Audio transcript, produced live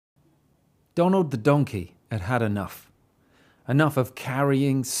Donald the donkey had had enough. Enough of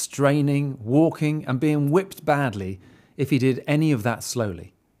carrying, straining, walking and being whipped badly if he did any of that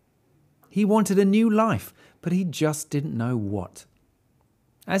slowly. He wanted a new life, but he just didn't know what.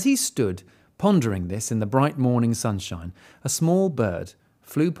 As he stood pondering this in the bright morning sunshine, a small bird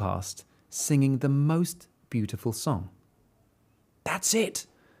flew past, singing the most beautiful song. "That's it!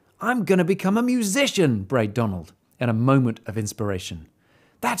 I'm going to become a musician," brayed Donald in a moment of inspiration.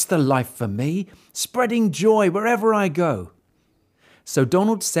 "That's the life for me, spreading joy wherever I go." So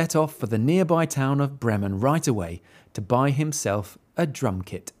Donald set off for the nearby town of Bremen right away to buy himself a drum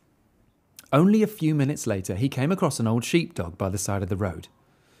kit. Only a few minutes later, he came across an old sheepdog by the side of the road.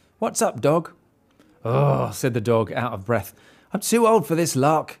 "What's up, dog?" "Oh," said the dog, out of breath. "I'm too old for this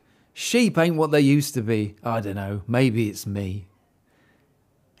lark. Sheep ain't what they used to be. I don't know, maybe it's me."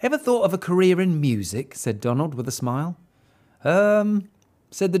 "Ever thought of a career in music?" said Donald with a smile.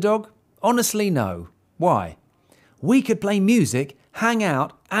 Said the dog. "Honestly, no. Why?" "We could play music, hang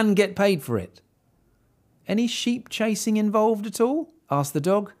out, and get paid for it." "Any sheep chasing involved at all?" asked the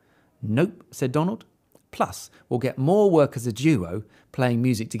dog. "Nope," said Donald. "Plus, we'll get more work as a duo, playing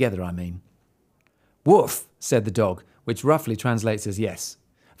music together, I mean." "Woof," said the dog, which roughly translates as yes.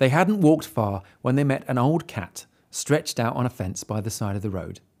 They hadn't walked far when they met an old cat stretched out on a fence by the side of the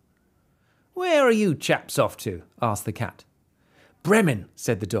road. "Where are you chaps off to?" asked the cat. "Bremen,"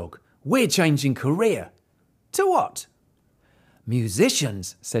 said the dog. "We're changing career." "To what?"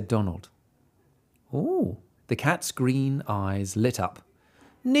 "Musicians," said Donald. "Ooh," the cat's green eyes lit up.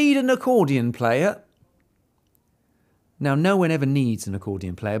 "Need an accordion player?" Now, no one ever needs an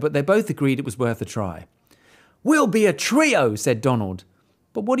accordion player, but they both agreed it was worth a try. "We'll be a trio," said Donald.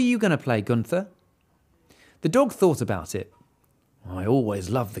 "But what are you going to play, Gunther?" The dog thought about it. "I always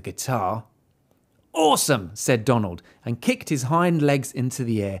loved the guitar." "Awesome," said Donald, and kicked his hind legs into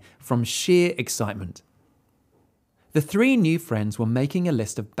the air from sheer excitement. The three new friends were making a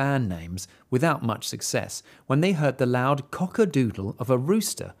list of band names without much success when they heard the loud cock-a-doodle of a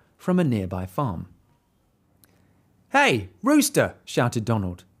rooster from a nearby farm. "Hey, rooster," shouted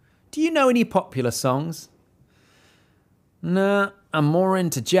Donald. "Do you know any popular songs?" "Nah, I'm more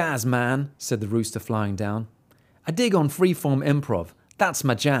into jazz, man," said the rooster, flying down. "I dig on freeform improv. That's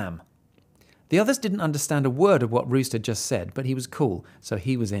my jam." The others didn't understand a word of what Rooster just said, but he was cool, so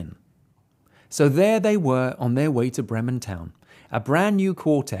he was in. So there they were on their way to Bremen town, a brand new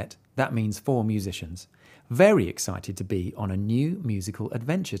quartet, that means 4 musicians, very excited to be on a new musical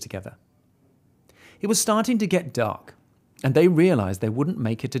adventure together. It was starting to get dark, and they realized they wouldn't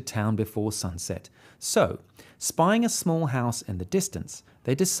make it to town before sunset. So, spying a small house in the distance,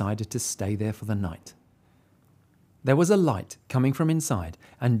 they decided to stay there for the night. There was a light coming from inside,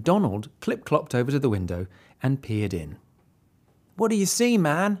 and Donald clip-clopped over to the window and peered in. "What do you see,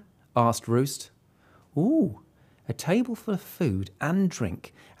 man?" asked Roost. "Ooh, a table full of food and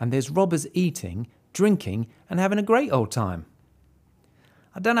drink, and there's robbers eating, drinking, and having a great old time."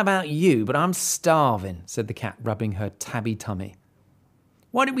 "I don't know about you, but I'm starving," said the cat, rubbing her tabby tummy.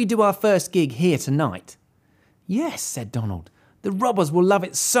 "Why don't we do our first gig here tonight?" "Yes," said Donald. "The robbers will love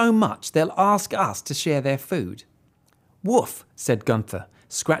it so much they'll ask us to share their food." "Woof," said Gunther,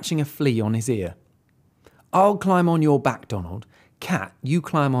 scratching a flea on his ear. "I'll climb on your back, Donald. Cat, you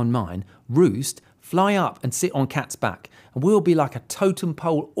climb on mine. Roost, fly up and sit on Cat's back, and we'll be like a totem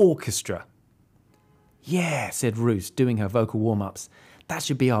pole orchestra." "Yeah," said Roost, doing her vocal warm-ups. "That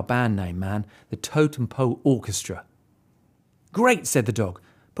should be our band name, man. The Totem Pole Orchestra." "Great," said the dog.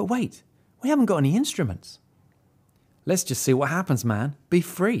 "But wait, we haven't got any instruments." "Let's just see what happens, man. Be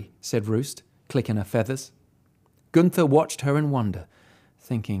free," said Roost, clicking her feathers. Gunther watched her in wonder,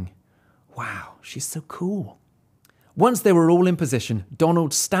 thinking, "Wow, she's so cool." Once they were all in position,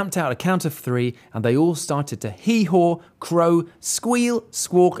 Donald stamped out a count of 3, and they all started to hee-haw, crow, squeal,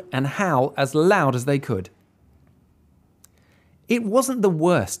 squawk, and howl as loud as they could. It wasn't the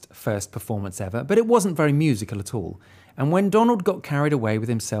worst first performance ever, but it wasn't very musical at all, and when Donald got carried away with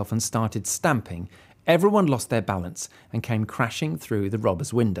himself and started stamping, everyone lost their balance and came crashing through the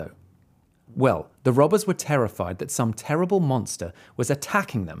robber's window. Well, the robbers were terrified that some terrible monster was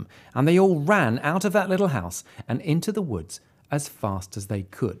attacking them, and they all ran out of that little house and into the woods as fast as they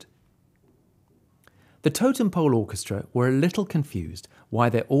could. The Totem Pole Orchestra were a little confused why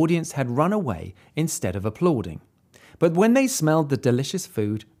their audience had run away instead of applauding. But when they smelled the delicious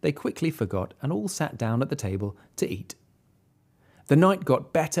food, they quickly forgot and all sat down at the table to eat. The night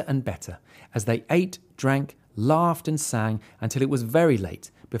got better and better as they ate, drank, laughed and sang until it was very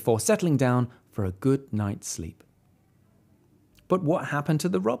late before settling down for a good night's sleep. But what happened to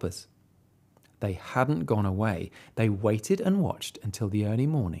the robbers? They hadn't gone away. They waited and watched until the early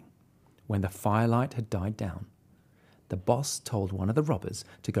morning, when the firelight had died down. The boss told one of the robbers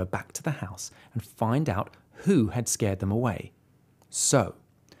to go back to the house and find out who had scared them away. So,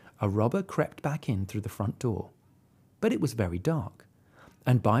 a robber crept back in through the front door. But it was very dark,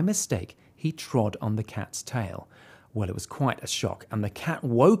 and by mistake he trod on the cat's tail. Well, it was quite a shock, and the cat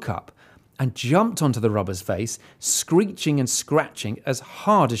woke up and jumped onto the robber's face, screeching and scratching as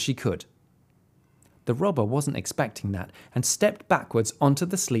hard as she could. The robber wasn't expecting that and stepped backwards onto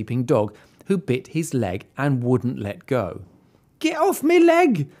the sleeping dog, who bit his leg and wouldn't let go. "Get off me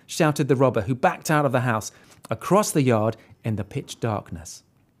leg!" shouted the robber, who backed out of the house, across the yard in the pitch darkness.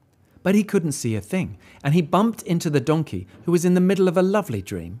 But he couldn't see a thing, and he bumped into the donkey, who was in the middle of a lovely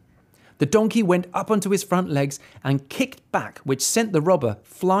dream. The donkey went up onto his front legs and kicked back, which sent the robber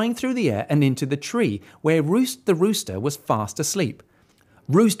flying through the air and into the tree, where Roost the rooster was fast asleep.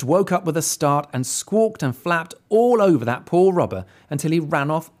 Roost woke up with a start and squawked and flapped all over that poor robber until he ran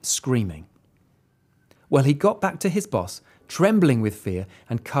off screaming. Well, he got back to his boss, trembling with fear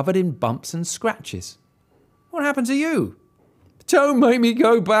and covered in bumps and scratches. "What happened to you?" "Don't make me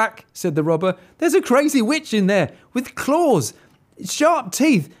go back," said the robber. "There's a crazy witch in there with claws, sharp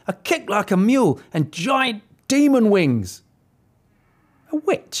teeth, a kick like a mule, and giant demon wings." "A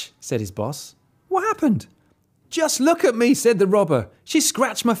witch?" said his boss. "What happened?" "Just look at me," said the robber. "She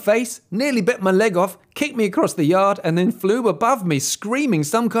scratched my face, nearly bit my leg off, kicked me across the yard, and then flew above me, screaming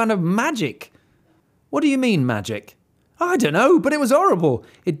some kind of magic." "What do you mean, magic?" "I don't know, but it was horrible.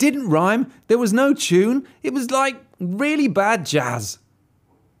 It didn't rhyme, there was no tune, it was like really bad jazz."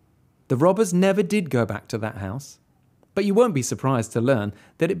 The robbers never did go back to that house, but you won't be surprised to learn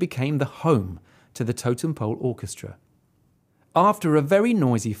that it became the home to the Totem Orchestra. After a very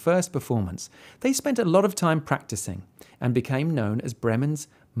noisy first performance, they spent a lot of time practicing and became known as Bremen's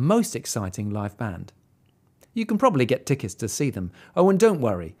most exciting live band. You can probably get tickets to see them. Oh, and don't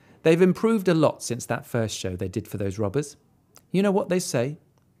worry, they've improved a lot since that first show they did for those robbers. You know what they say?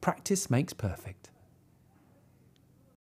 Practice makes perfect.